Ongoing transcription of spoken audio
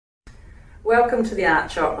Welcome to the Art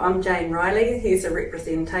Shop. I'm Jane Riley. Here's a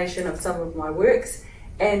representation of some of my works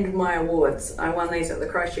and my awards. I won these at the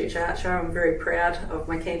Christchurch Art Show. I'm very proud of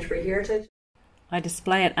my Canterbury heritage. I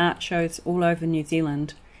display at art shows all over New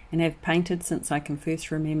Zealand and have painted since I can first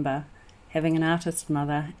remember, having an artist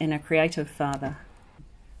mother and a creative father.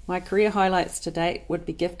 My career highlights to date would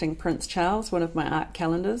be gifting Prince Charles one of my art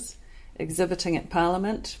calendars, exhibiting at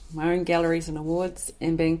Parliament, my own galleries and awards,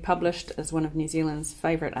 and being published as one of New Zealand's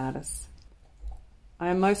favourite artists. I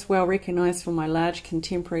am most well recognised for my large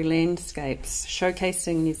contemporary landscapes,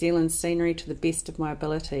 showcasing New Zealand's scenery to the best of my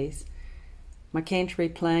abilities, my Canterbury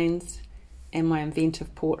Plains, and my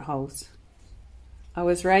inventive portholes. I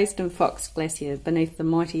was raised in Fox Glacier beneath the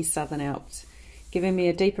mighty Southern Alps, giving me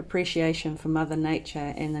a deep appreciation for Mother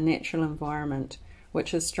Nature and the natural environment,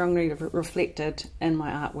 which is strongly reflected in my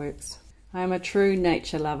artworks. I am a true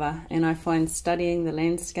nature lover, and I find studying the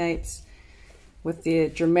landscapes with their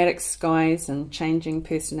dramatic skies and changing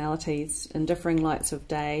personalities in differing lights of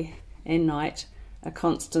day and night a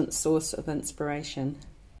constant source of inspiration.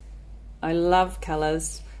 I love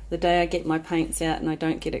colours. The day I get my paints out and I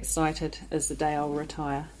don't get excited is the day I'll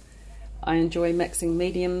retire. I enjoy mixing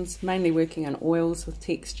mediums, mainly working on oils with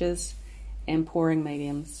textures, and pouring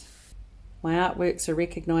mediums. My artworks are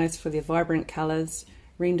recognised for their vibrant colours,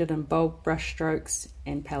 rendered in bold brush strokes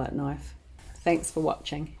and palette knife. Thanks for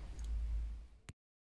watching.